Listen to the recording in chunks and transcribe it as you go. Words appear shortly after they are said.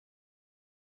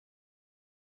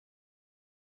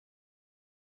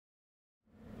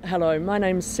Hello, my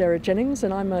name's Sarah Jennings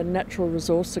and I'm a natural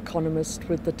resource economist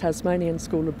with the Tasmanian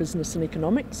School of Business and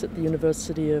Economics at the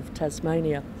University of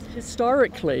Tasmania.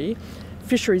 Historically,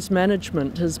 fisheries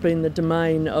management has been the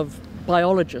domain of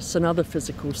biologists and other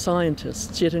physical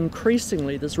scientists, yet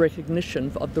increasingly there's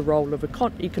recognition of the role of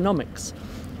economics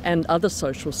and other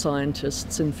social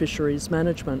scientists in fisheries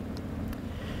management.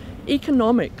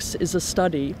 Economics is a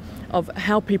study of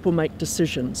how people make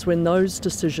decisions when those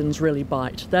decisions really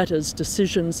bite. That is,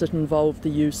 decisions that involve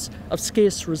the use of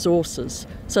scarce resources,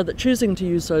 so that choosing to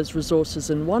use those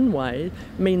resources in one way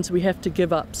means we have to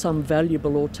give up some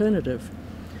valuable alternative.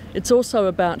 It's also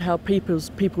about how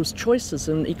people's choices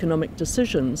in economic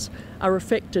decisions are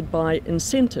affected by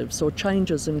incentives or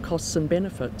changes in costs and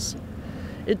benefits.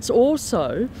 It's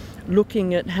also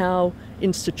looking at how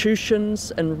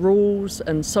institutions and rules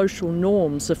and social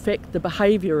norms affect the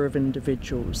behaviour of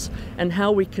individuals, and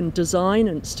how we can design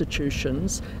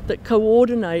institutions that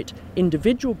coordinate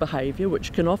individual behaviour,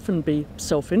 which can often be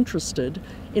self-interested,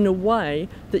 in a way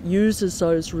that uses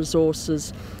those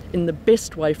resources in the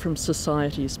best way from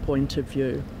society's point of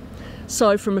view.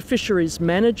 So from a fisheries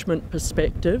management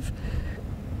perspective,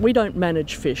 we don't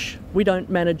manage fish, we don't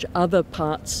manage other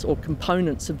parts or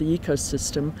components of the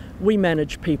ecosystem, we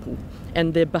manage people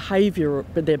and their behaviour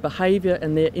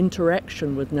and their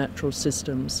interaction with natural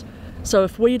systems. So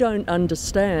if we don't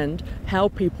understand how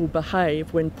people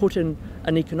behave when put in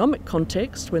an economic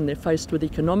context, when they're faced with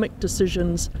economic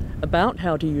decisions about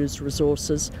how to use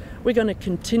resources, we're going to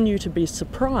continue to be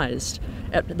surprised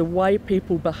at the way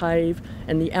people behave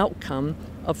and the outcome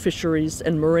of fisheries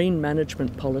and marine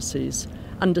management policies.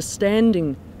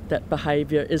 Understanding that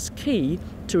behaviour is key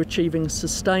to achieving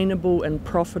sustainable and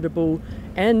profitable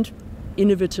and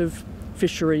innovative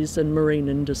fisheries and marine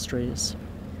industries.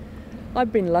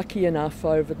 I've been lucky enough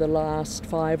over the last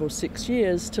 5 or 6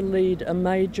 years to lead a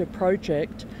major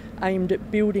project aimed at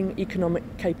building economic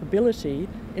capability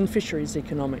in fisheries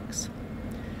economics.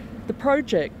 The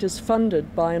project is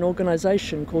funded by an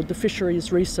organisation called the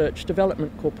Fisheries Research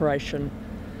Development Corporation.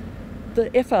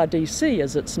 The FRDC,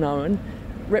 as it's known,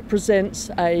 represents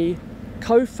a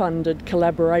co-funded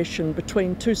collaboration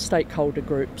between two stakeholder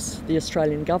groups, the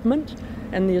Australian Government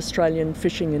and the Australian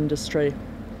fishing industry.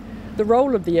 The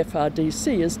role of the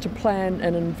FRDC is to plan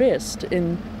and invest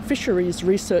in fisheries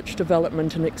research,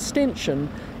 development and extension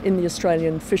in the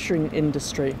Australian fishing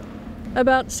industry.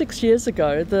 About 6 years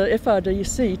ago, the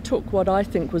FRDC took what I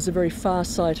think was a very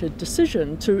far-sighted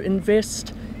decision to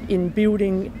invest in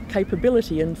building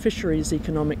capability in fisheries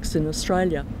economics in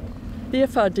Australia. The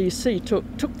FRDC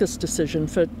took this decision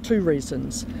for two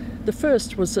reasons. The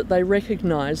first was that they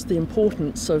recognised the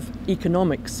importance of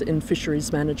economics in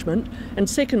fisheries management, and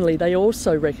secondly, they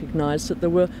also recognised that there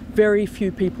were very few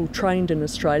people trained in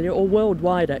Australia, or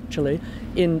worldwide actually,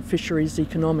 in fisheries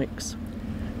economics.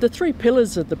 The three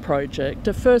pillars of the project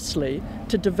are firstly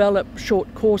to develop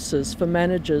short courses for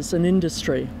managers and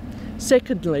industry.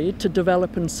 Secondly, to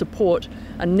develop and support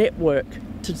a network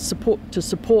to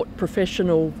support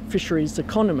professional fisheries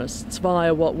economists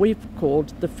via what we've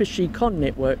called the Fish Econ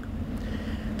Network.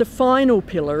 The final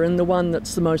pillar, and the one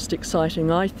that's the most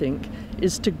exciting I think,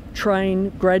 is to train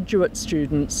graduate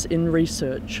students in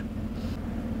research.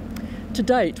 To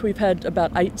date, we've had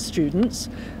about 8 students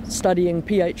studying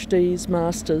PhDs,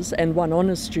 Masters and 1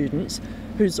 honours student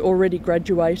who's already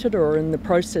graduated or are in the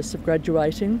process of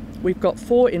graduating. We've got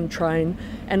 4 in train,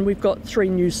 and we've got 3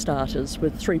 new starters,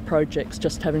 with 3 projects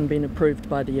just having been approved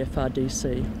by the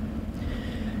FRDC.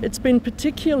 It's been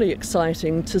particularly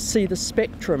exciting to see the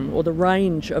spectrum or the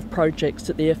range of projects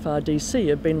that the FRDC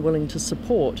have been willing to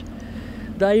support.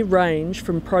 They range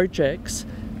from projects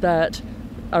that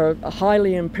are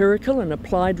highly empirical and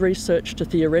applied research to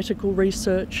theoretical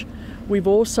research. We've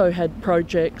also had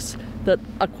projects that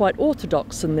are quite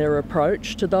orthodox in their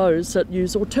approach to those that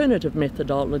use alternative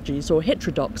methodologies or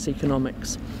heterodox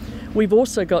economics. We've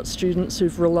also got students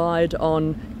who've relied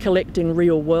on collecting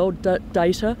real-world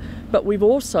data, but we've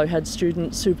also had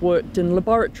students who've worked in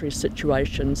laboratory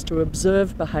situations to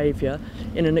observe behaviour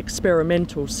in an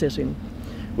experimental setting.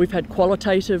 We've had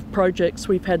qualitative projects,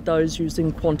 we've had those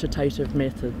using quantitative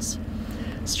methods.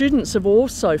 Students have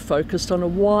also focused on a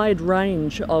wide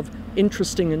range of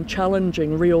interesting and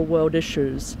challenging real-world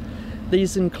issues.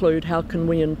 These include how can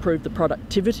we improve the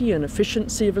productivity and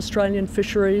efficiency of Australian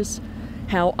fisheries,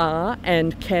 how are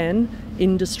and can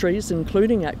industries,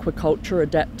 including aquaculture,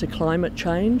 adapt to climate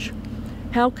change,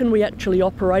 how can we actually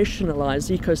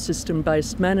operationalise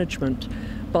ecosystem-based management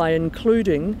by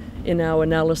including in our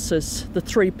analysis the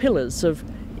 3 pillars of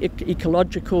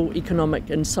ecological, economic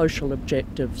and social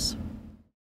objectives.